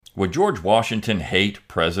Would George Washington hate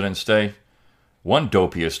President's Day? One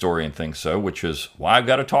dopey historian thinks so, which is why I've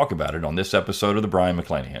got to talk about it on this episode of The Brion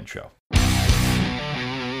McClanahan Show.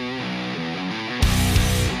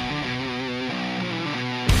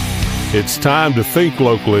 It's time to think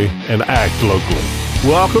locally and act locally.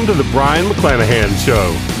 Welcome to The Brion McClanahan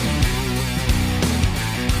Show.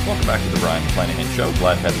 Welcome back to The Brion McClanahan Show.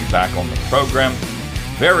 Glad to have you back on the program.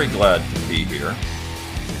 Very glad to be here.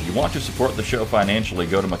 If you want to support the show financially,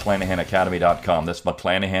 go to McClanahanacademy.com. That's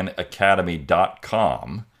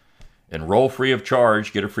McClanahanacademy.com. Enroll free of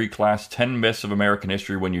charge. Get a free class, 10 Myths of American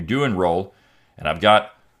History when you do enroll. And I've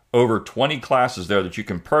got over 20 classes there that you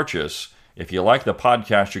can purchase. If you like the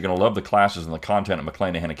podcast, you're going to love the classes and the content at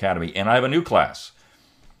McClanahan Academy. And I have a new class,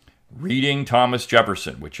 Reading Thomas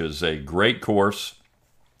Jefferson, which is a great course,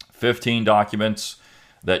 15 documents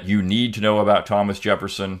that you need to know about Thomas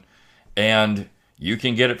Jefferson. And you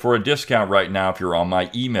can get it for a discount right now if you're on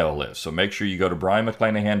my email list. So make sure you go to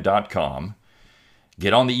BrionMcClanahan.com,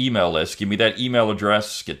 get on the email list, give me that email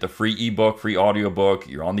address, get the free ebook, free audiobook.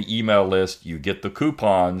 You're on the email list, you get the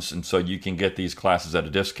coupons, and so you can get these classes at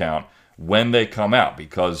a discount when they come out,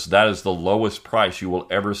 because that is the lowest price you will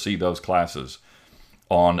ever see those classes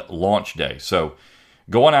on launch day. So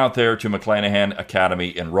go on out there to McClanahan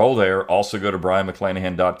Academy, enroll there. Also go to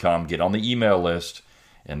BrionMcClanahan.com, get on the email list,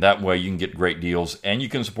 and that way you can get great deals and you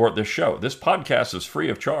can support this show. This podcast is free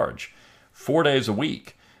of charge, 4 days a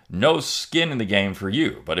week. No skin in the game for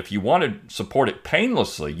you. But if you want to support it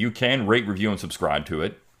painlessly, you can rate, review, and subscribe to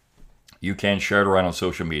it. You can share it around on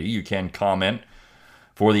social media. You can comment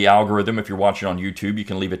for the algorithm. If you're watching on YouTube, you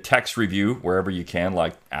can leave a text review wherever you can,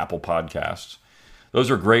 like Apple Podcasts.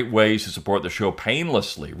 Those are great ways to support the show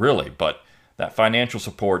painlessly, really. But that financial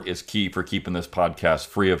support is key for keeping this podcast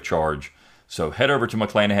free of charge. So head over to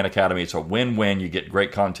McClanahan Academy. It's a win-win. You get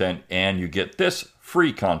great content and you get this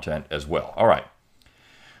free content as well. All right.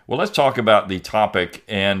 Well, let's talk about the topic.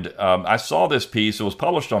 And I saw this piece. It was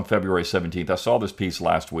published on February 17th. I saw this piece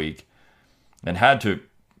last week and had to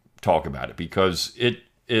talk about it because it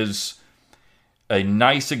is a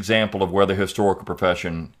nice example of where the historical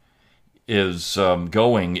profession is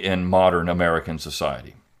going in modern American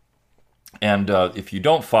society. And if you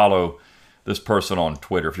don't follow this person on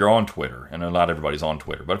Twitter, if you're on Twitter, and not everybody's on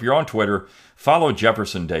Twitter, but if you're on Twitter, follow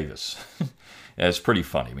Jefferson Davis. It's pretty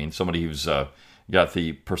funny. I mean, somebody who's got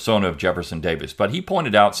the persona of Jefferson Davis. But he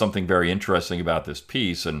pointed out something very interesting about this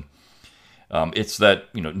piece, and it's that,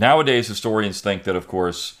 nowadays historians think that, of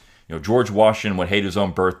course, George Washington would hate his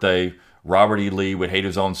own birthday, Robert E. Lee would hate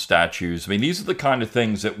his own statues. I mean, these are the kind of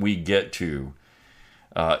things that we get to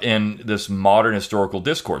in this modern historical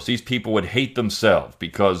discourse. These people would hate themselves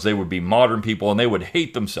because they would be modern people and they would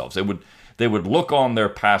hate themselves. They would look on their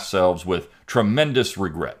past selves with tremendous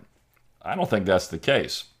regret. I don't think that's the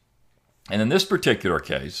case. And in this particular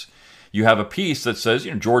case, you have a piece that says,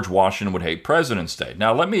 George Washington would hate President's Day.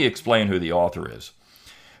 Now, let me explain who the author is.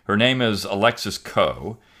 Her name is Alexis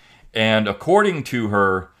Coe, and according to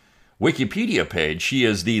her Wikipedia page, she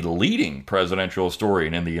is the leading presidential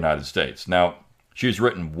historian in the United States. Now, she's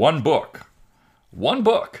written one book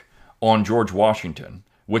on George Washington,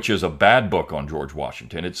 which is a bad book on George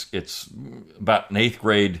Washington. It's about an 8th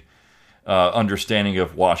grade understanding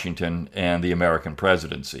of Washington and the American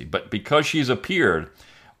presidency. But because she's appeared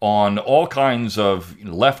on all kinds of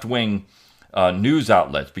left-wing news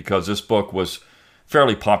outlets, because this book was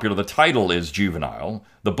fairly popular, the title is juvenile,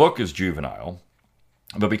 the book is juvenile,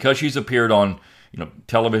 but because she's appeared on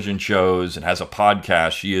television shows and has a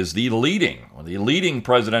podcast, she is the leading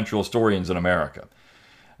presidential historians in America.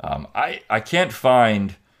 I can't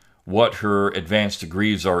find what her advanced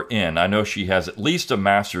degrees are in. I know she has at least a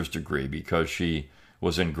master's degree because she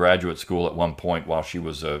was in graduate school at one point while she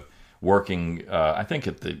was working, I think,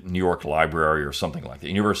 at the New York Library or something like that,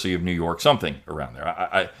 University of New York, something around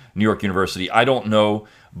there. New York University, I don't know,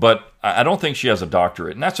 but I don't think she has a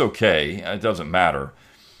doctorate, and that's okay. It doesn't matter.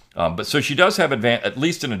 But so she does have at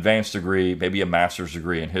least an advanced degree, maybe a master's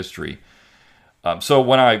degree in history. So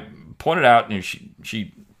when I pointed out,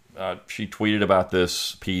 she tweeted about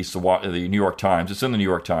this piece, the New York Times. It's in the New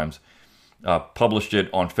York Times. Published it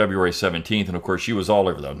on February 17th, and of course she was all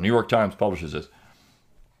over that. New York Times publishes this,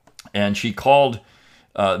 and she called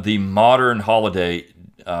the modern holiday.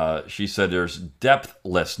 She said there's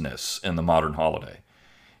depthlessness in the modern holiday,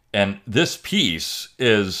 and this piece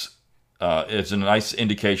is a nice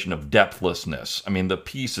indication of depthlessness. I mean, the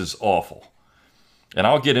piece is awful, and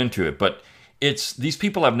I'll get into it, but these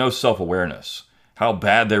people have no self-awareness, how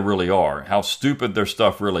bad they really are, how stupid their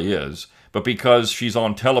stuff really is, but because she's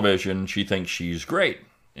on television, she thinks she's great.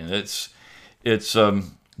 And it's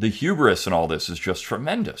The hubris in all this is just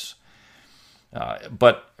tremendous.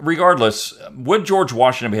 But regardless, would George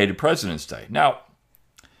Washington have hated President's Day? Now,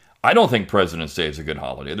 I don't think President's Day is a good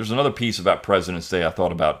holiday. There's another piece about President's Day I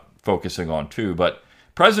thought about focusing on too, but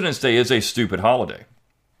President's Day is a stupid holiday.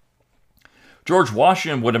 George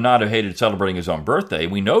Washington would have not have hated celebrating his own birthday.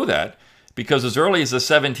 We know that because as early as the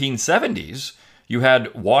 1770s, you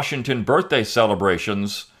had Washington birthday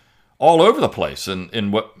celebrations all over the place in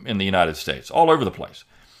the United States, all over the place.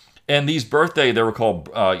 And these they were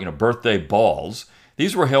called birthday balls.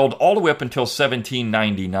 These were held all the way up until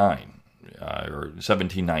 1799 or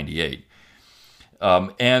 1798.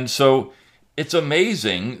 And so it's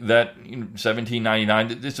amazing that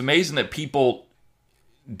 1799. It's amazing that people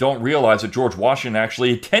don't realize that George Washington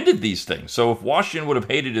actually attended these things. So if Washington would have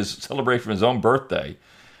hated his celebration of his own birthday,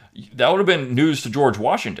 that would have been news to George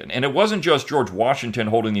Washington. And it wasn't just George Washington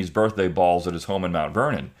holding these birthday balls at his home in Mount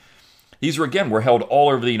Vernon. These were held all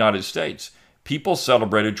over the United States. People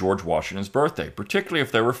celebrated George Washington's birthday, particularly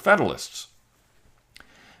if they were Federalists.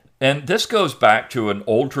 And this goes back to an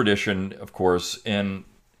old tradition, of course, in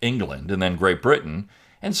England and then Great Britain,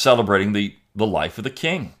 and celebrating the life of the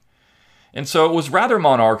king. And so it was rather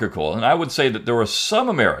monarchical, and I would say that there were some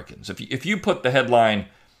Americans, if you put the headline,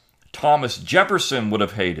 Thomas Jefferson would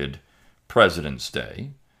have hated President's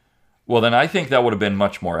Day, well, then I think that would have been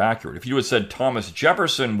much more accurate. If you had said Thomas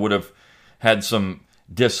Jefferson would have had some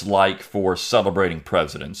dislike for celebrating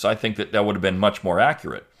presidents, I think that would have been much more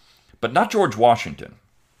accurate. But not George Washington.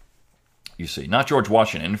 You see, not George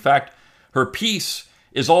Washington. In fact, her piece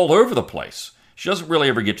is all over the place. She doesn't really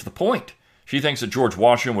ever get to the point. She thinks that George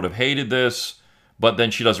Washington would have hated this, but then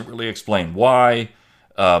she doesn't really explain why.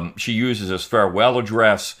 She uses his farewell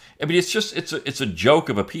address. I mean, it's a joke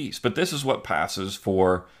of a piece, but this is what passes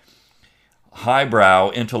for highbrow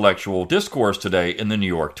intellectual discourse today in the New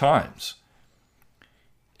York Times.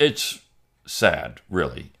 It's sad,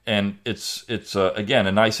 really, and it's again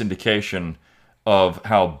a nice indication of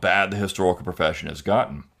how bad the historical profession has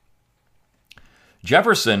gotten.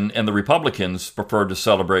 Jefferson and the Republicans preferred to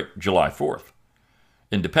celebrate July 4th,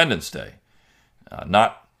 Independence Day,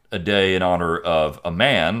 not a day in honor of a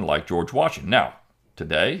man like George Washington. Now,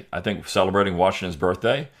 today, I think celebrating Washington's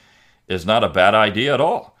birthday is not a bad idea at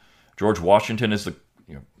all. George Washington is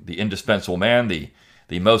the indispensable man,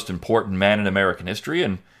 the most important man in American history,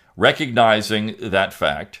 and recognizing that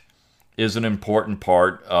fact is an important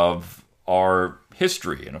part of our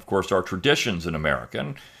history and, of course, our traditions in America.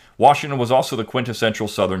 And Washington was also the quintessential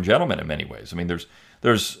Southern gentleman in many ways. I mean,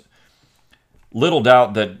 there's little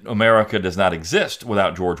doubt that America does not exist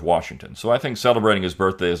without George Washington. So I think celebrating his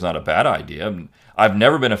birthday is not a bad idea. I've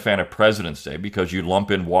never been a fan of President's Day because you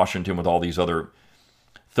lump in Washington with all these other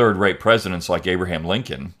third-rate presidents like Abraham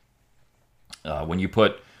Lincoln. When you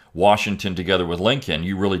put Washington together with Lincoln,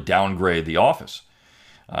 you really downgrade the office.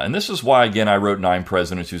 And this is why, again, I wrote 9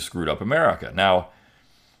 Presidents Who Screwed Up America. Now,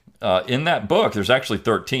 in that book, there's actually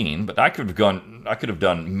 13, but I could have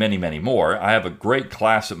done many, many more. I have a great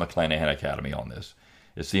class at McClanahan Academy on this.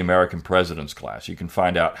 It's the American Presidents class. You can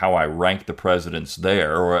find out how I rank the presidents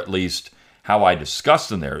there, or at least how I discuss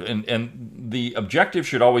them there. And the objective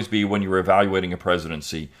should always be, when you're evaluating a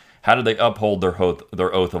presidency, how did they uphold their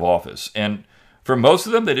oath of office? And for most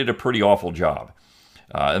of them, they did a pretty awful job.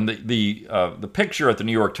 And the picture at the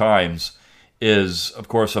New York Times is, of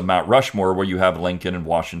course, of Mount Rushmore, where you have Lincoln and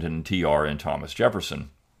Washington and TR and Thomas Jefferson.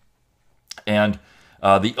 And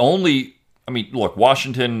look,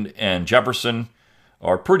 Washington and Jefferson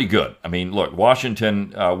are pretty good. I mean, look,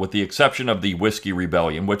 Washington, with the exception of the Whiskey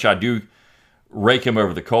Rebellion, which I do rake him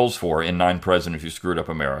over the coals for in 9 Presidents Who Screwed Up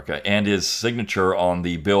America, and his signature on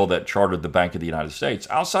the bill that chartered the Bank of the United States,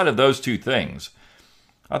 outside of those 2 things,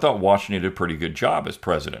 I thought Washington did a pretty good job as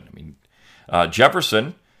president. I mean,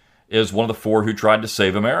 Jefferson is one of the 4 who tried to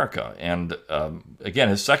save America. And again,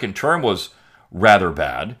 his second term was rather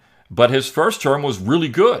bad, but his first term was really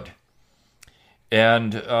good.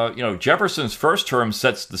 And, Jefferson's first term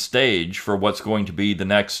sets the stage for what's going to be the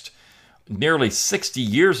next nearly 60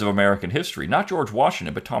 years of American history. Not George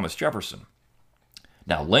Washington, but Thomas Jefferson.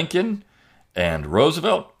 Now, Lincoln and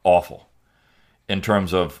Roosevelt, awful in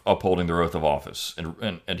terms of upholding their oath of office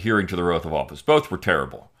and adhering to their oath of office. Both were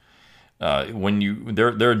terrible.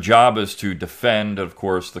 Their job is to defend, of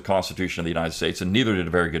course, the Constitution of the United States, and neither did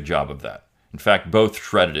a very good job of that. In fact, both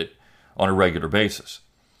shredded it on a regular basis.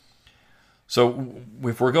 So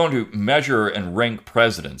if we're going to measure and rank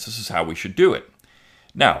presidents, this is how we should do it.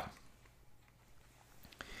 Now,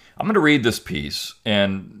 I'm going to read this piece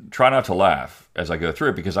and try not to laugh as I go through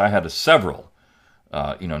it, because I had several,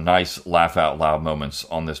 nice laugh out loud moments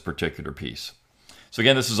on this particular piece. So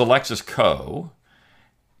again, this is Alexis Coe.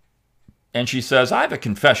 And she says, I have a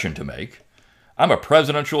confession to make. I'm a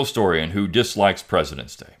presidential historian who dislikes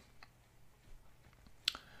President's Day.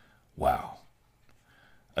 Wow.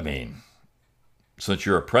 I mean, since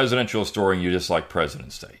you're a presidential historian, you dislike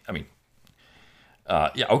President's Day. I mean,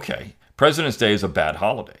 yeah, okay. President's Day is a bad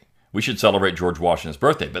holiday. We should celebrate George Washington's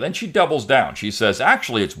birthday. But then she doubles down. She says,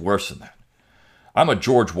 actually, it's worse than that. I'm a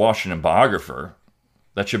George Washington biographer.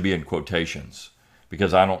 That should be in quotations,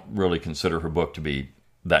 because I don't really consider her book to be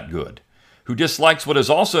that good. Who dislikes what is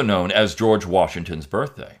also known as George Washington's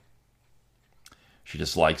birthday. She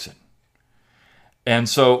dislikes it. And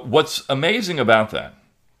so what's amazing about that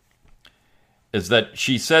is that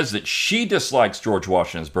she says that she dislikes George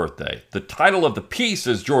Washington's birthday. The title of the piece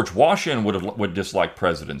is George Washington would dislike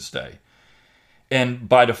President's Day. And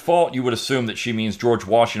by default, you would assume that she means George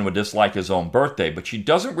Washington would dislike his own birthday, but she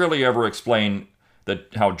doesn't really ever explain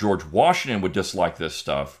how George Washington would dislike this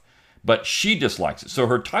stuff, but she dislikes it. So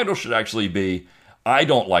her title should actually be, I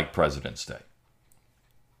don't like President's Day.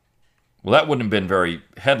 Well, that wouldn't have been very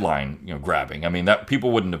headline grabbing. I mean, that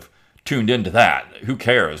people wouldn't have tuned into that. Who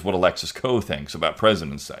cares what Alexis Coe thinks about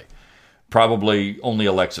President's Day? Probably only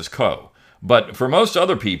Alexis Coe. But for most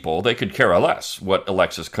other people, they could care less what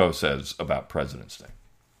Alexis Coe says about President's Day.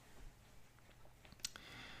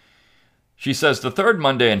 She says the third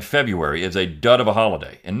Monday in February is a dud of a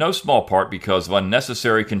holiday, in no small part because of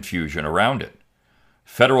unnecessary confusion around it.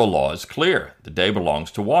 Federal law is clear. The day belongs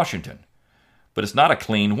to Washington. But it's not a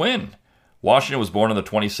clean win. Washington was born on the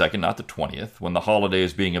 22nd, not the 20th, when the holiday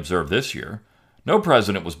is being observed this year. No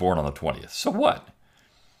president was born on the 20th. So what?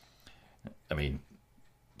 I mean,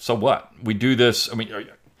 so what? We do this. I mean, all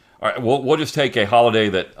right, we'll just take a holiday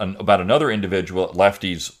that about another individual that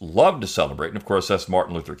lefties love to celebrate, and of course that's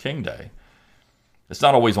Martin Luther King Day. It's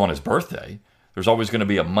not always on his birthday. There's always going to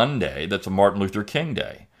be a Monday that's a Martin Luther King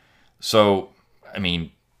Day. So, I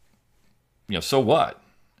mean, so what?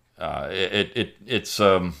 It's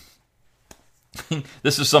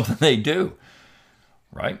this is something they do,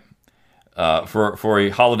 right? For a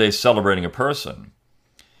holiday celebrating a person.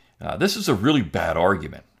 This is a really bad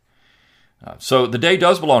argument. So the day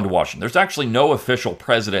does belong to Washington. There's actually no official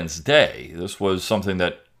President's Day. This was something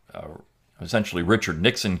that essentially Richard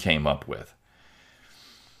Nixon came up with.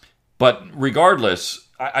 But regardless,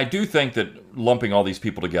 I do think that lumping all these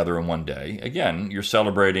people together in one day, again, you're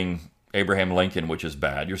celebrating Abraham Lincoln, which is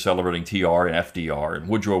bad. You're celebrating TR and FDR and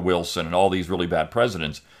Woodrow Wilson and all these really bad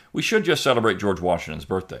presidents. We should just celebrate George Washington's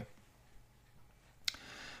birthday.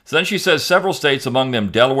 So then she says several states, among them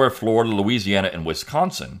Delaware, Florida, Louisiana, and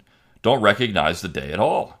Wisconsin, don't recognize the day at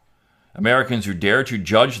all. Americans who dare to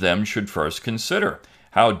judge them should first consider,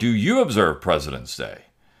 how do you observe President's Day?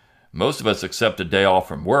 Most of us accept a day off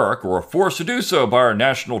from work or are forced to do so by our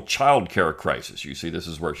national child care crisis. You see, this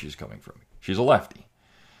is where she's coming from. She's a lefty.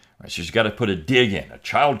 Right? She's got to put a dig in, a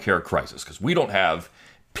child care crisis, because we don't have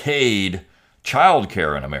paid child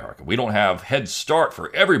care in America. We don't have Head Start for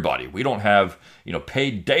everybody. We don't have,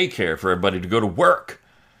 paid daycare for everybody to go to work.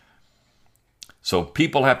 So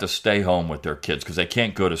people have to stay home with their kids because they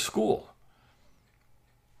can't go to school.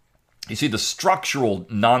 You see, the structural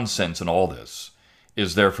nonsense in all this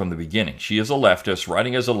is there from the beginning. She is a leftist,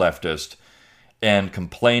 writing as a leftist, and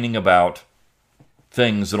complaining about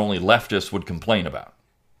things that only leftists would complain about.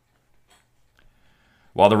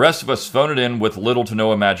 While the rest of us phone it in with little to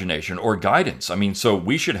no imagination or guidance. I mean, so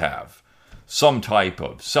we should have some type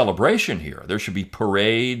of celebration here. There should be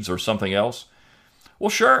parades or something else. Well,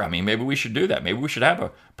 sure. I mean, maybe we should do that. Maybe we should have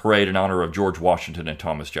a parade in honor of George Washington and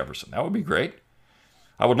Thomas Jefferson. That would be great.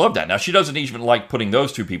 I would love that. Now, she doesn't even like putting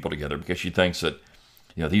those two people together because she thinks that,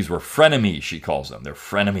 these were frenemies, she calls them. They're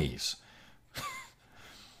frenemies.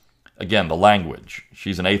 Again, the language.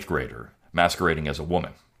 She's an 8th grader masquerading as a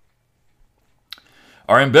woman.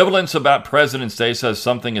 Our ambivalence about President's Day says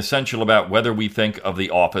something essential about whether we think of the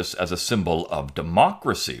office as a symbol of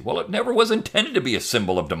democracy. Well, it never was intended to be a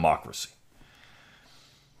symbol of democracy.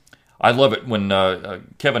 I love it when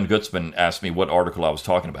Kevin Gutzman asked me what article I was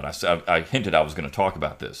talking about. I hinted I was going to talk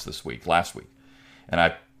about this last week, and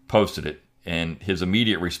I posted it, and his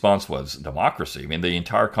immediate response was, democracy? I mean, the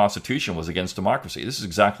entire Constitution was against democracy. This is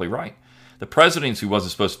exactly right. The presidency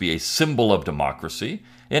wasn't supposed to be a symbol of democracy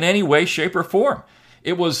in any way, shape, or form.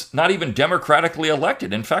 It was not even democratically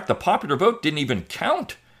elected. In fact, the popular vote didn't even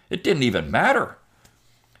count. It didn't even matter.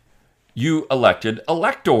 You elected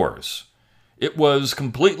electors. It was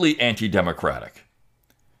completely anti-democratic.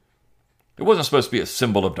 It wasn't supposed to be a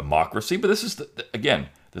symbol of democracy, but this is,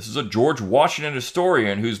 this is a George Washington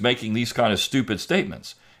historian who's making these kind of stupid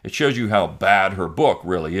statements. It shows you how bad her book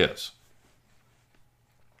really is.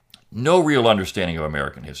 No real understanding of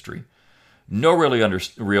American history. no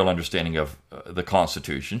real understanding of the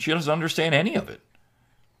Constitution. She doesn't understand any of it.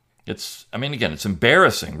 It's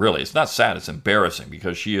embarrassing, really. It's not sad, it's embarrassing,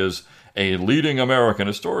 because she is a leading American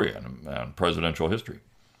historian on presidential history.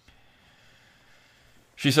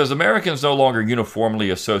 She says Americans no longer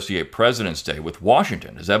uniformly associate President's Day with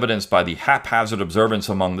Washington, as evidenced by the haphazard observance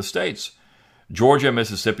among the states. Georgia and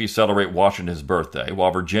Mississippi celebrate Washington's birthday,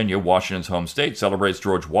 while Virginia, Washington's home state, celebrates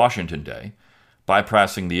George Washington Day,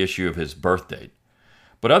 bypassing the issue of his birth date.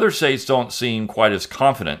 But other states don't seem quite as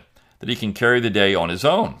confident that he can carry the day on his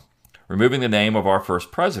own, removing the name of our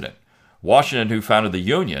first president. Washington, who founded the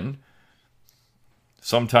Union,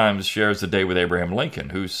 sometimes shares the day with Abraham Lincoln,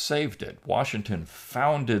 who saved it. Washington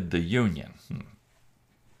founded the Union.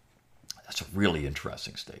 That's a really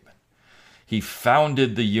interesting statement. He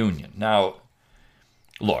founded the Union. Now,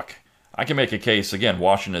 look, I can make a case, again,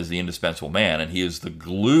 Washington is the indispensable man, and he is the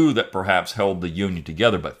glue that perhaps held the Union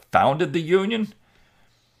together, but founded the Union?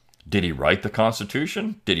 Did he write the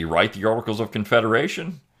Constitution? Did he write the Articles of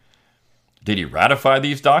Confederation? Did he ratify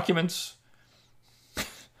these documents?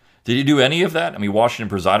 Did he do any of that? I mean, Washington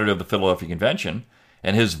presided over the Philadelphia Convention,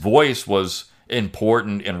 and his voice was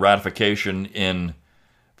important in ratification in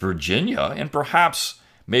Virginia, and perhaps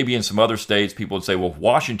maybe in some other states, people would say, well, if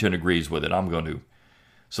Washington agrees with it, I'm going to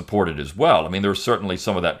support it as well. I mean, there's certainly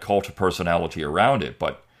some of that cult of personality around it,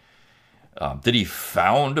 but did he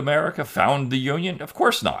found America, found the Union? Of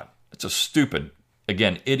course not. It's a stupid,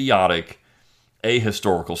 again, idiotic,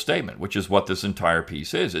 ahistorical statement, which is what this entire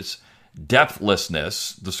piece is. It's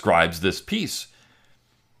depthlessness describes this piece.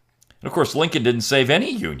 And of course, Lincoln didn't save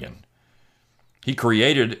any union. He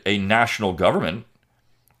created a national government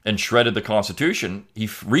and shredded the Constitution. He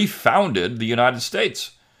refounded the United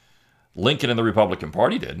States. Lincoln and the Republican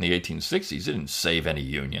Party did in the 1860s. He didn't save any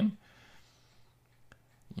union.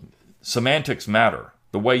 Semantics matter.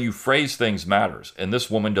 The way you phrase things matters, and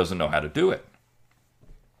this woman doesn't know how to do it.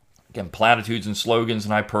 Again, platitudes and slogans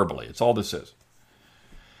and hyperbole. It's all this is.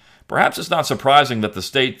 Perhaps it's not surprising that the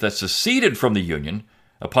states that seceded from the Union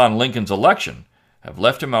upon Lincoln's election have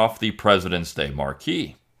left him off the President's Day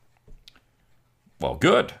marquee. Well,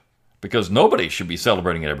 good, because nobody should be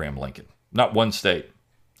celebrating Abraham Lincoln. Not one state.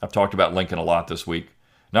 I've talked about Lincoln a lot this week.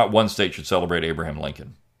 Not one state should celebrate Abraham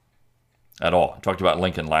Lincoln at all. I talked about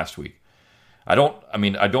Lincoln last week. I don't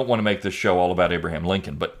want to make this show all about Abraham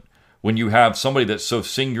Lincoln, but when you have somebody that so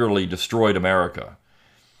singularly destroyed America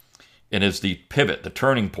and is the pivot, the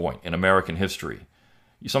turning point in American history,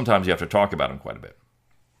 sometimes you have to talk about him quite a bit.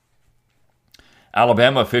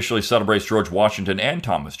 Alabama officially celebrates George Washington and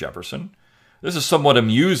Thomas Jefferson. This is a somewhat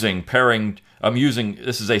amusing pairing,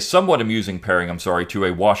 to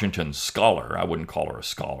a Washington scholar. I wouldn't call her a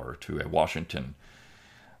scholar, to a Washington,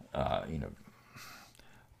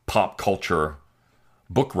 pop culture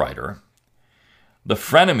book writer. The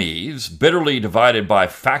frenemies, bitterly divided by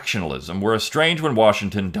factionalism, were estranged when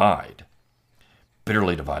Washington died.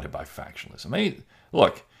 Bitterly divided by factionalism. I mean,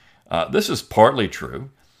 look, this is partly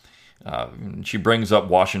true. She brings up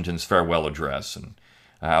Washington's farewell address, and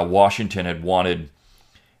Washington had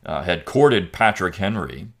courted Patrick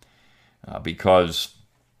Henry because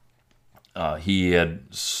he had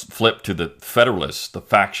flipped to the Federalist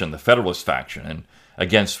faction, and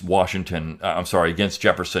against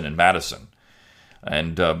Jefferson and Madison.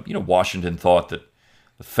 And, Washington thought that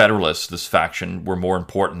the Federalists, this faction, were more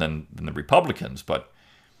important than the Republicans. But,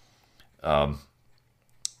 so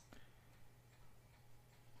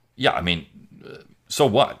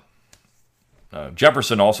what?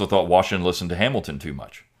 Jefferson also thought Washington listened to Hamilton too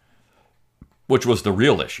much, which was the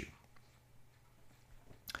real issue.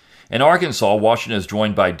 In Arkansas, Washington is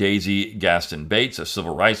joined by Daisy Gaston Bates, a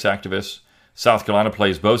civil rights activist. South Carolina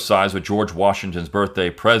plays both sides with George Washington's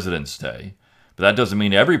birthday, President's Day. But that doesn't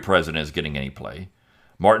mean every president is getting any play.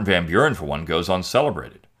 Martin Van Buren, for one, goes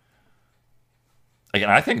uncelebrated. Again,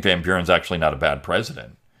 I think Van Buren's actually not a bad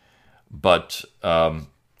president. But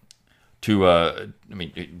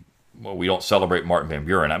we don't celebrate Martin Van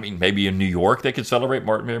Buren. I mean, maybe in New York they could celebrate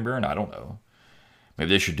Martin Van Buren. I don't know. Maybe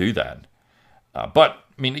they should do that.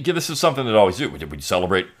 This is something that I always do. Would you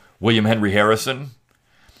celebrate William Henry Harrison?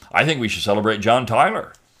 I think we should celebrate John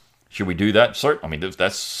Tyler. Should we do that? Certainly.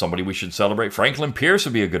 That's somebody we should celebrate. Franklin Pierce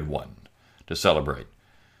would be a good one to celebrate.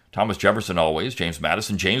 Thomas Jefferson always. James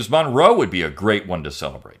Madison. James Monroe would be a great one to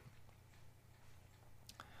celebrate.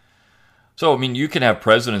 So, you can have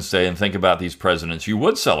President's Day and think about these presidents you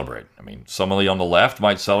would celebrate. Somebody on the left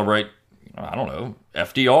might celebrate,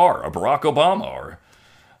 FDR or Barack Obama or,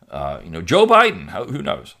 Joe Biden. Who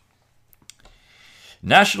knows?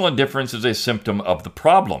 National indifference is a symptom of the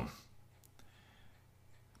problem.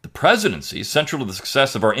 The presidency, central to the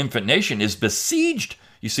success of our infant nation, is besieged.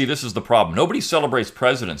 You see, this is the problem. Nobody celebrates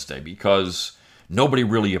President's Day because nobody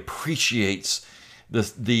really appreciates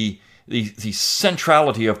the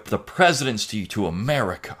centrality of the presidency to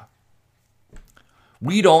America.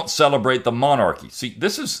 We don't celebrate the monarchy. See,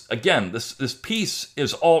 this is, again, this piece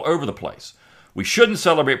is all over the place. We shouldn't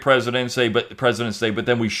celebrate President's Day, but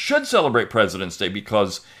then we should celebrate President's Day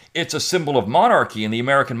because it's a symbol of monarchy and the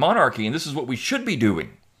American monarchy, and this is what we should be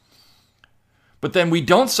doing. But then we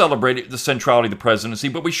don't celebrate the centrality of the presidency,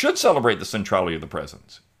 but we should celebrate the centrality of the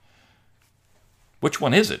presidency. Which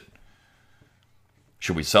one is it?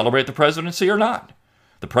 Should we celebrate the presidency or not?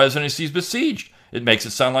 The presidency is besieged. It makes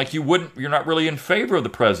it sound like you're not really in favor of the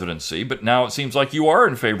presidency, but now it seems like you are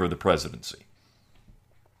in favor of the presidency.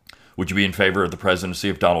 Would you be in favor of the presidency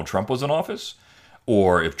if Donald Trump was in office?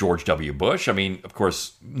 Or if George W. Bush? I mean, of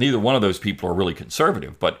course, neither one of those people are really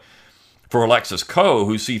conservative, but for Alexis Coe,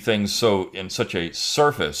 who see things in such a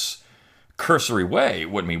surface, cursory way,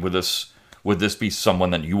 would this be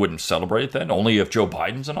someone that you wouldn't celebrate then? Only if Joe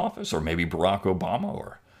Biden's in office, or maybe Barack Obama,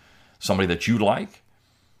 or somebody that you like?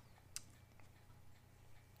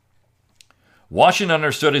 Washington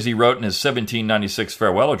understood, as he wrote in his 1796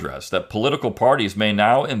 farewell address, that political parties may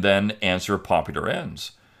now and then answer popular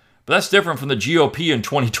ends. But that's different from the GOP in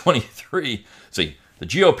 2023. See, the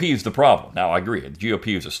GOP is the problem. Now, I agree, the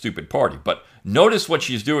GOP is a stupid party, but notice what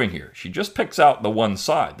she's doing here. She just picks out the one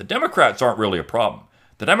side. The Democrats aren't really a problem.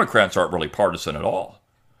 The Democrats aren't really partisan at all.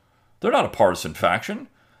 They're not a partisan faction.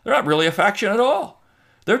 They're not really a faction at all.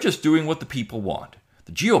 They're just doing what the people want.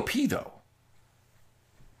 The GOP, though,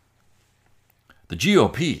 the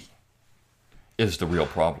GOP is the real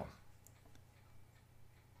problem.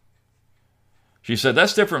 She said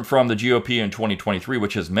that's different from the GOP in 2023,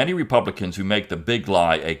 which has many Republicans who make the big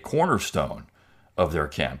lie a cornerstone of their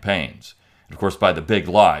campaigns. And of course, by the big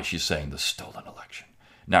lie, she's saying the stolen election.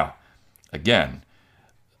 Now, again,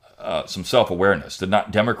 some self-awareness. Did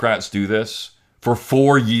not Democrats do this for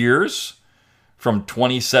 4 years? From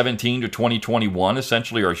 2017 to 2021,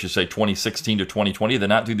 essentially, or I should say 2016 to 2020, did they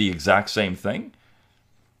not do the exact same thing?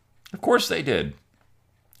 Of course they did.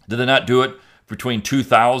 Did they not do it between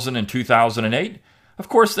 2000 and 2008? Of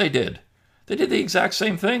course they did. They did the exact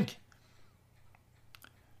same thing.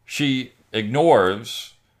 She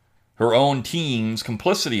ignores her own team's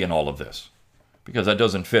complicity in all of this because that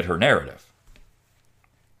doesn't fit her narrative.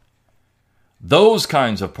 Those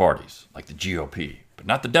kinds of parties, like the GOP, but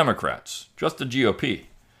not the Democrats, just the GOP,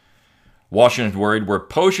 Washington worried, were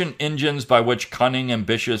potent engines by which cunning,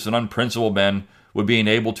 ambitious, and unprincipled men would be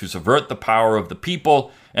enabled to subvert the power of the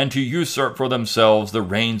people and to usurp for themselves the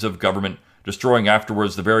reins of government, destroying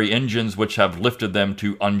afterwards the very engines which have lifted them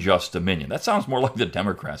to unjust dominion. That sounds more like the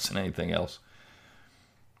Democrats than anything else.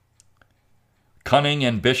 Cunning,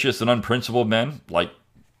 ambitious, and unprincipled men, like,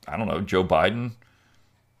 I don't know, Joe Biden,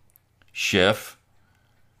 Schiff.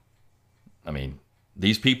 I mean,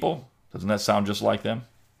 these people, doesn't that sound just like them?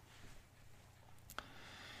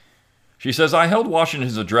 She says, I held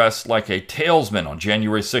Washington's address like a talesman on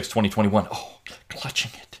January 6, 2021. Oh,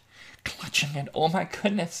 clutching it. Oh, my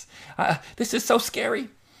goodness. This is so scary.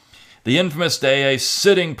 The infamous day, a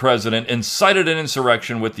sitting president incited an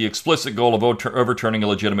insurrection with the explicit goal of overturning a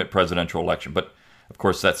legitimate presidential election. But, of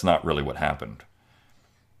course, that's not really what happened.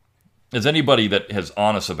 As anybody that is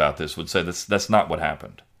honest about this would say, that's not what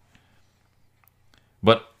happened.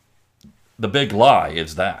 But the big lie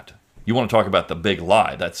is that. You want to talk about the big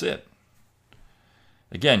lie, that's it.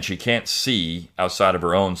 Again, she can't see outside of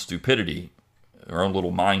her own stupidity, her own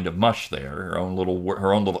little mind of mush there, her own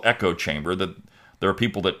little echo chamber, that there are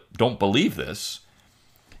people that don't believe this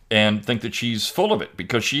and think that she's full of it,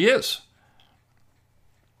 because she is.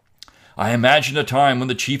 I imagine a time when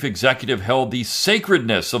the chief executive held the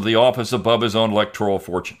sacredness of the office above his own electoral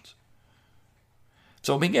fortunes.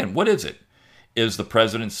 So again, what is it? Is the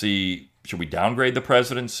presidency, should we downgrade the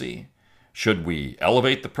presidency? Should we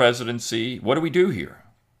elevate the presidency? What do we do here?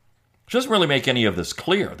 She doesn't really make any of this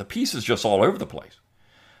clear. The piece is just all over the place.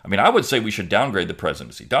 I mean, I would say we should downgrade the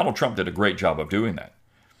presidency. Donald Trump did a great job of doing that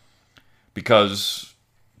because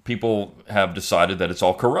people have decided that it's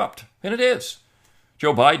all corrupt, and it is.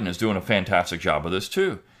 Joe Biden is doing a fantastic job of this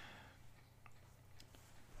too.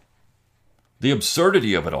 The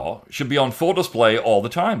absurdity of it all should be on full display all the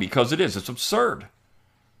time because it is. It's absurd.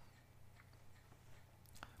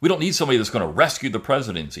 We don't need somebody that's going to rescue the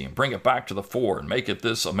presidency and bring it back to the fore and make it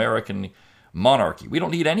this American monarchy. We don't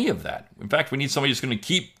need any of that. In fact, we need somebody who's going to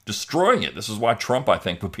keep destroying it. This is why Trump, I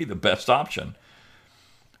think, would be the best option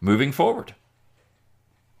moving forward.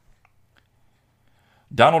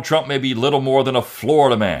 Donald Trump may be little more than a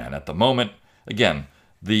Florida man at the moment. Again,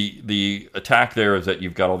 The attack there is that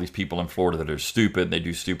you've got all these people in Florida that are stupid, and they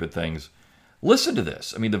do stupid things. Listen to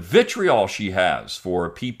this. I mean, the vitriol she has for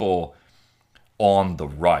people on the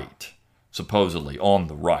right, supposedly on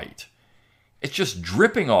the right, it's just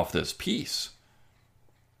dripping off this piece.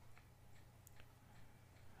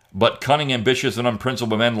 But cunning, ambitious, and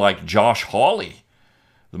unprincipled men like Josh Hawley,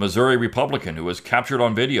 the Missouri Republican who was captured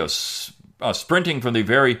on video sprinting from the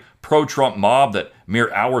very pro-Trump mob that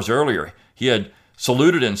mere hours earlier he had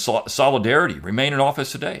saluted in solidarity, remain in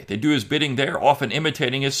office today. They do his bidding there, often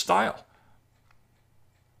imitating his style.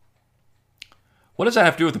 What does that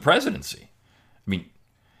have to do with the presidency? I mean,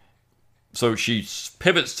 so she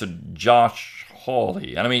pivots to Josh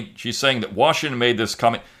Hawley. And I mean, she's saying that Washington made this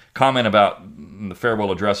comment about the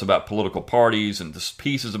farewell address about political parties, and this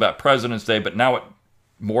piece is about President's Day, but now it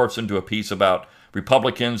morphs into a piece about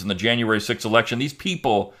Republicans and the January 6th election. These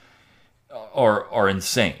people are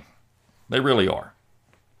insane. They really are.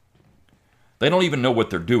 They don't even know what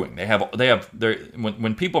they're doing.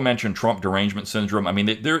 When people mention Trump derangement syndrome, I mean,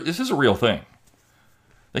 this is a real thing.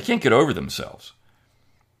 They can't get over themselves.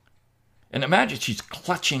 And imagine she's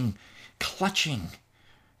clutching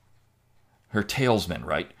her tailsman,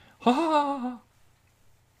 right?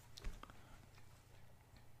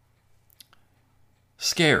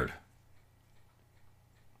 Scared.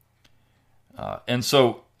 And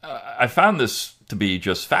so I found this to be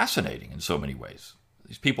just fascinating in so many ways.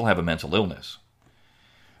 These people have a mental illness.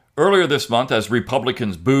 Earlier this month, as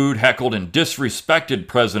Republicans booed, heckled, and disrespected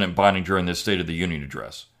President Biden during this State of the Union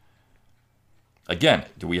address. Again,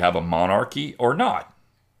 do we have a monarchy or not?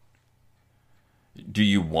 Do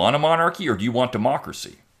you want a monarchy or do you want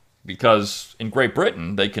democracy? Because in Great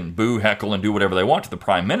Britain, they can boo, heckle, and do whatever they want to the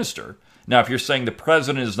prime minister. Now, if you're saying the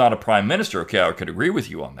president is not a prime minister, okay, I could agree with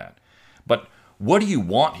you on that. But what do you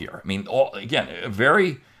want here? I mean, again, a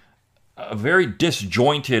very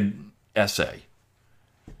disjointed essay.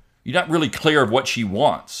 You're not really clear of what she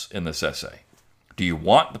wants in this essay. Do you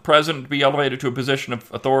want the president to be elevated to a position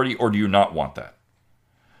of authority, or do you not want that?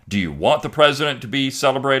 Do you want the president to be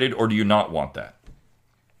celebrated, or do you not want that?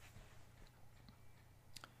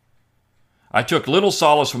 I took little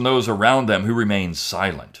solace from those around them who remained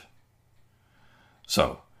silent.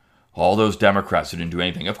 So, all those Democrats who didn't do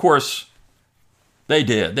anything, of course, they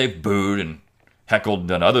did. They've booed and heckled and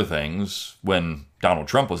done other things when Donald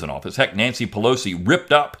Trump was in office. Heck, Nancy Pelosi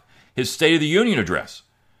ripped up his State of the Union address.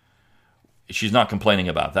 She's not complaining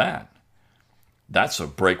about that. That's a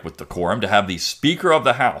break with decorum, to have the Speaker of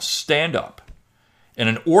the House stand up in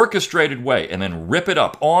an orchestrated way and then rip it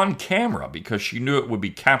up on camera because she knew it would be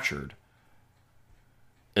captured.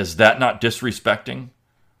 Is that not disrespecting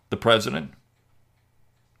the president?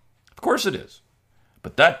 Of course it is.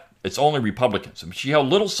 But it's only Republicans. I mean, she held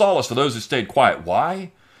little solace for those who stayed quiet.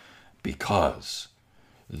 Why? Because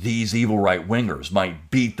these evil right-wingers might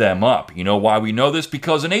beat them up. You know why we know this?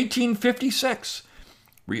 Because in 1856,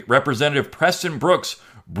 Representative Preston Brooks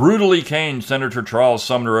brutally caned Senator Charles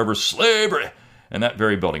Sumner over slavery in that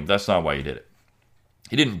very building. That's not why he did it.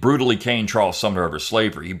 He didn't brutally cane Charles Sumner over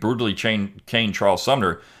slavery. He brutally caned Charles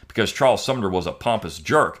Sumner because Charles Sumner was a pompous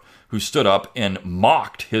jerk who stood up and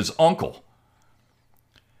mocked his uncle.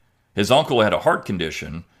 His uncle had a heart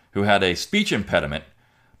condition, who had a speech impediment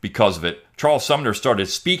because of it. Charles Sumner started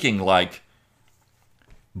speaking like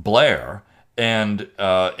Blair, and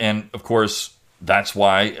of course, that's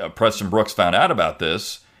why Preston Brooks found out about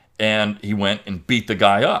this, and he went and beat the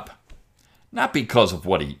guy up. Not because of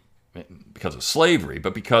because of slavery,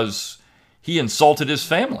 but because he insulted his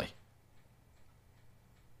family.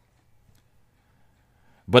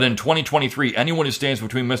 But in 2023, anyone who stands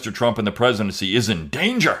between Mr. Trump and the presidency is in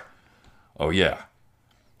danger. Oh, yeah.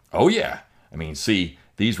 Oh, yeah. I mean, see,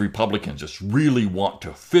 these Republicans just really want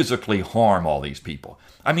to physically harm all these people.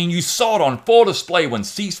 I mean, you saw it on full display when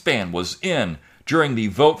C-SPAN was in during the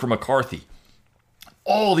vote for McCarthy.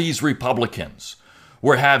 All these Republicans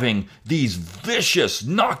were having these vicious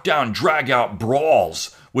knockdown, drag-out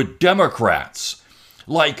brawls with Democrats.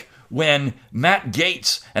 Like when Matt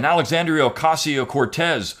Gaetz and Alexandria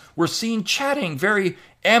Ocasio-Cortez were seen chatting very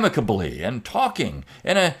amicably and talking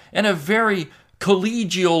in a very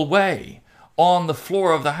collegial way on the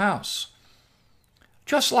floor of the House.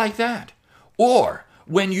 Just like that. Or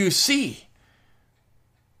when you see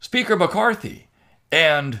Speaker McCarthy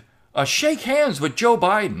and shake hands with Joe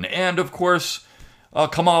Biden and, of course,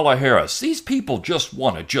 Kamala Harris. These people just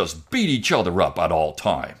want to just beat each other up at all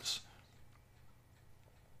times.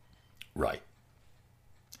 Right.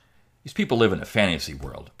 These people live in a fantasy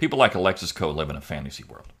world. People like Alexis Coe live in a fantasy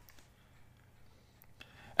world.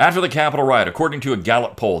 After the Capitol riot, according to a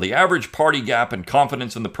Gallup poll, the average party gap in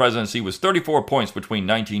confidence in the presidency was 34 points between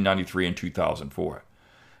 1993 and 2004,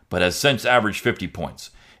 but has since averaged 50 points.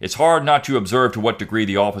 It's hard not to observe to what degree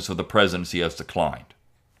the office of the presidency has declined.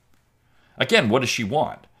 Again, what does she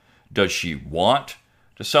want? Does she want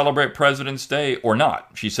to celebrate President's Day or not?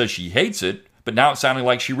 She says she hates it, but now it's sounding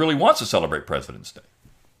like she really wants to celebrate President's Day.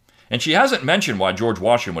 And she hasn't mentioned why George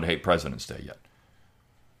Washington would hate President's Day yet.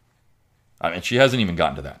 I mean, she hasn't even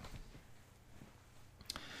gotten to that.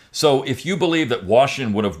 So if you believe that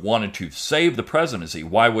Washington would have wanted to save the presidency,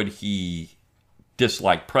 why would he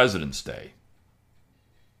dislike President's Day?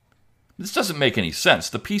 This doesn't make any sense.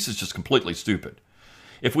 The piece is just completely stupid.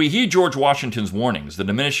 If we heed George Washington's warnings, the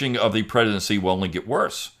diminishing of the presidency will only get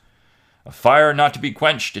worse. A fire not to be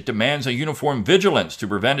quenched, it demands a uniform vigilance to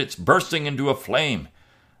prevent its bursting into a flame,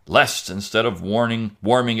 lest instead of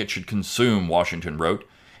warming it should consume, Washington wrote.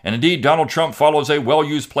 And indeed, Donald Trump follows a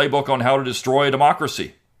well-used playbook on how to destroy a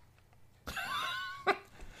democracy.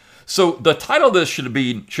 So the title of this should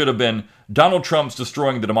have been Donald Trump's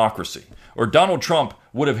Destroying the Democracy, or Donald Trump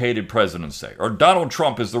would have hated President's Day, or Donald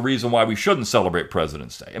Trump is the reason why we shouldn't celebrate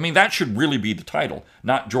President's Day. I mean, that should really be the title,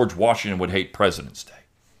 not George Washington would hate President's Day.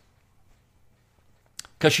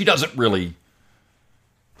 Because she doesn't really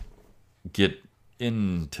get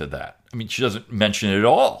into that. I mean, she doesn't mention it at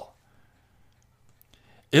all.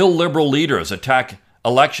 Illiberal leaders attack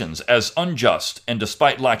elections as unjust and,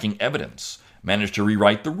 despite lacking evidence, manage to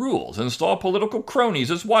rewrite the rules, install political cronies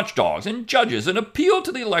as watchdogs and judges, and appeal to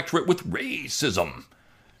the electorate with racism.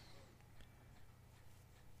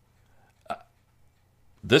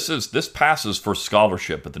 This passes for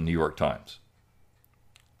scholarship at the New York Times.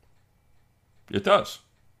 It does.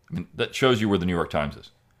 I mean, that shows you where the New York Times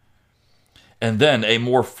is. And then a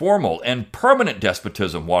more formal and permanent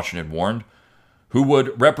despotism, Washington warned, who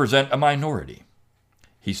would represent a minority.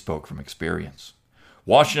 He spoke from experience.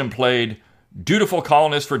 Washington played dutiful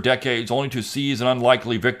colonist for decades, only to seize an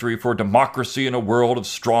unlikely victory for democracy in a world of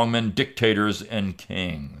strongmen, dictators, and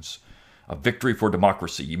kings. A victory for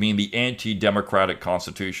democracy. You mean the anti-democratic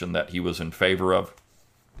constitution that he was in favor of?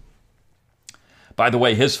 By the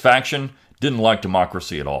way, his faction didn't like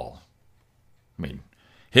democracy at all. I mean,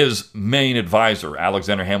 his main advisor,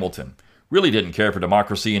 Alexander Hamilton, really didn't care for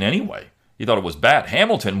democracy in any way. He thought it was bad.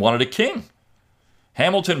 Hamilton wanted a king.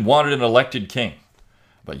 Hamilton wanted an elected king.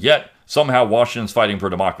 But yet, somehow Washington's fighting for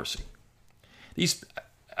democracy.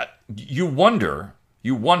 You wonder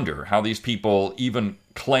how these people even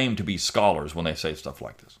claim to be scholars when they say stuff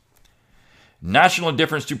like this. National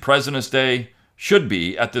indifference to President's Day should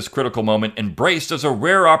be, at this critical moment, embraced as a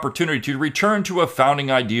rare opportunity to return to a founding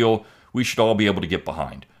ideal we should all be able to get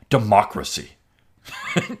behind. Democracy.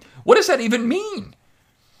 What does that even mean?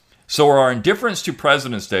 So our indifference to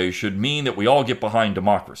President's Day should mean that we all get behind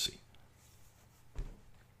democracy.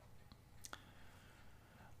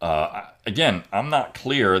 Again, I'm not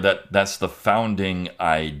clear that that's the founding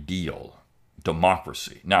ideal,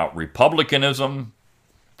 democracy. Now, republicanism,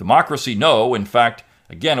 democracy, no. In fact,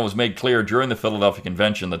 again, it was made clear during the Philadelphia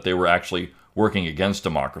Convention that they were actually working against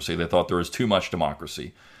democracy. They thought there was too much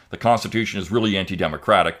democracy. The Constitution is really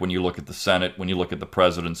anti-democratic when you look at the Senate, when you look at the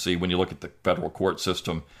presidency, when you look at the federal court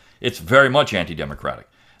system. It's very much anti-democratic.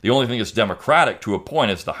 The only thing that's democratic to a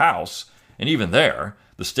point is the House, and even there,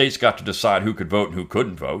 the states got to decide who could vote and who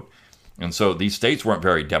couldn't vote. And so these states weren't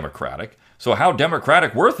very democratic. So how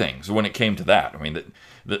democratic were things when it came to that? I mean,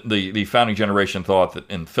 the founding generation thought that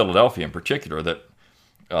in Philadelphia in particular that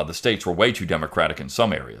the states were way too democratic in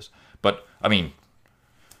some areas. But, I mean,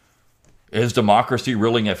 is democracy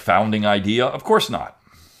really a founding idea? Of course not.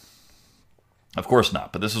 Of course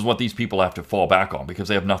not. But this is what these people have to fall back on because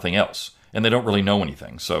they have nothing else. And they don't really know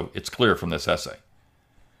anything. So it's clear from this essay.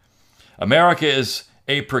 America is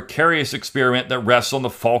a precarious experiment that rests on the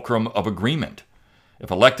fulcrum of agreement.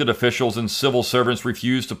 If elected officials and civil servants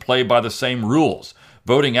refuse to play by the same rules,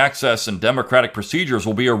 voting access and democratic procedures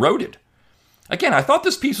will be eroded. Again, I thought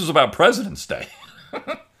this piece was about President's Day.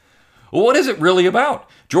 Well, what is it really about?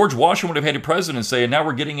 George Washington would have hated President's Day, and now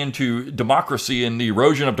we're getting into democracy and the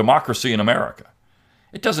erosion of democracy in America.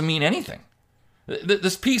 It doesn't mean anything.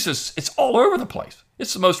 This piece it's all over the place.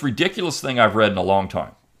 It's the most ridiculous thing I've read in a long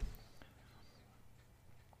time.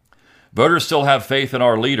 Voters still have faith in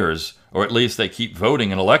our leaders, or at least they keep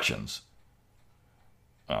voting in elections.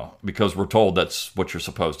 Well, because we're told that's what you're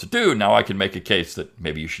supposed to do. Now I can make a case that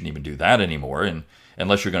maybe you shouldn't even do that anymore, and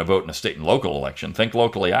unless you're going to vote in a state and local election. Think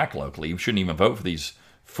locally, act locally. You shouldn't even vote for these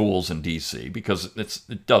fools in D.C. because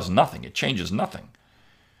it does nothing. It changes nothing.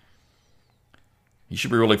 You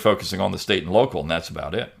should be really focusing on the state and local, and that's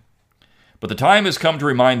about it. But the time has come to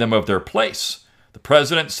remind them of their place. The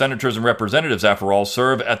president, senators, and representatives, after all,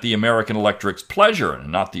 serve at the American electorate's pleasure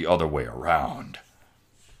and not the other way around.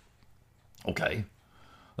 Okay,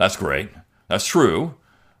 that's great. That's true.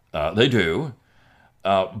 They do.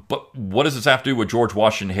 But what does this have to do with George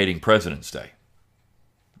Washington hating President's Day?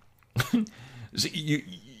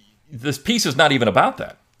 This piece is not even about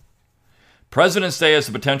that. President's Day has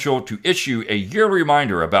the potential to issue a yearly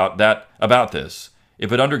reminder about this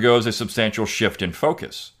if it undergoes a substantial shift in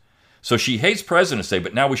focus. So she hates President's Day,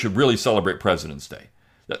 but now we should really celebrate President's Day.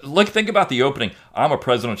 Think about the opening. I'm a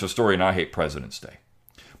presidential historian, I hate President's Day.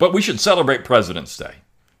 But we should celebrate President's Day.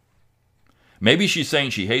 Maybe she's saying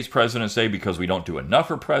she hates President's Day because we don't do enough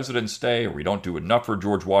for President's Day, or we don't do enough for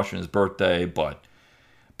George Washington's birthday, but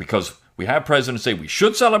because we have President's Day, we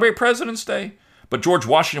should celebrate President's Day? But George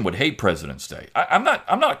Washington would hate President's Day. I'm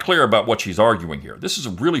not clear about what she's arguing here. This is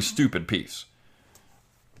a really stupid piece.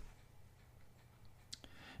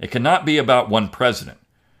 It cannot be about one president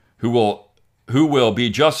who will be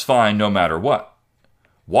just fine no matter what.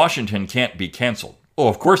 Washington can't be canceled. Oh,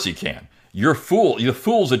 of course he can. The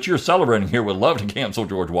fools that you're celebrating here would love to cancel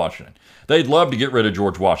George Washington. They'd love to get rid of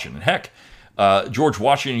George Washington. Heck, George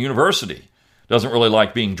Washington University doesn't really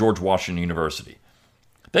like being George Washington University.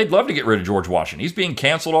 They'd love to get rid of George Washington. He's being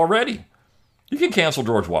canceled already. You can cancel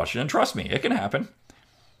George Washington. Trust me, it can happen.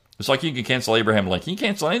 It's like you can cancel Abraham Lincoln. You can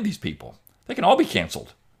cancel any of these people. They can all be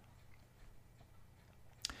canceled.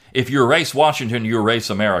 If you erase Washington, you erase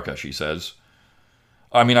America, she says.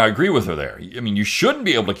 I mean, I agree with her there. I mean, you shouldn't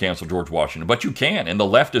be able to cancel George Washington, but you can. And the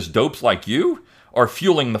leftist dopes like you are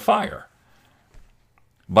fueling the fire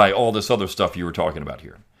by all this other stuff you were talking about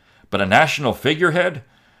here. But a national figurehead,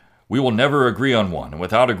 we will never agree on one. And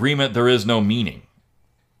without agreement, there is no meaning.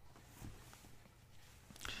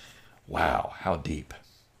 Wow, how deep.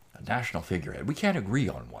 A national figurehead. We can't agree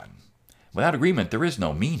on one. Without agreement, there is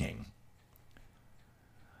no meaning.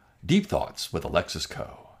 Deep Thoughts with Alexis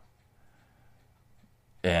Coe.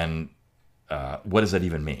 And what does that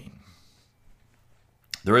even mean?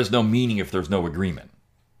 There is no meaning if there's no agreement.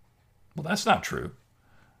 Well, that's not true.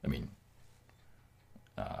 I mean,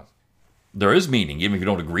 there is meaning even if you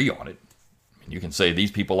don't agree on it. I mean, you can say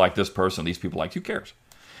these people like this person, these people like, who cares?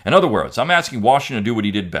 In other words, I'm asking Washington to do what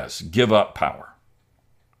he did best, give up power.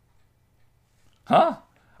 Huh?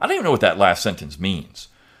 I don't even know what that last sentence means.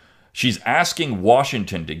 She's asking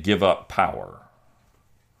Washington to give up power.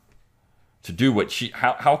 To do what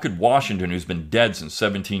how could Washington, who's been dead since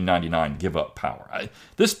 1799, give up power?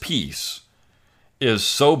 This piece is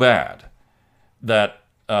so bad that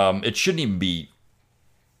it shouldn't even be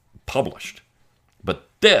published. But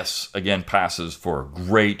this, again, passes for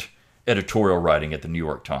great editorial writing at the New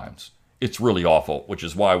York Times. It's really awful, which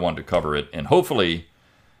is why I wanted to cover it. And hopefully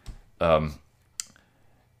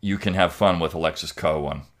you can have fun with Alexis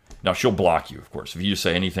Coe. Now, she'll block you, of course. If you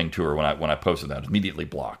say anything to her when I posted that, it's immediately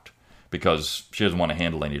blocked, because she doesn't want to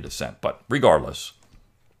handle any dissent. But regardless,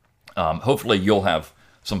 hopefully you'll have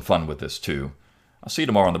some fun with this too. I'll see you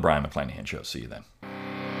tomorrow on the Brian McClanahan Show. See you then.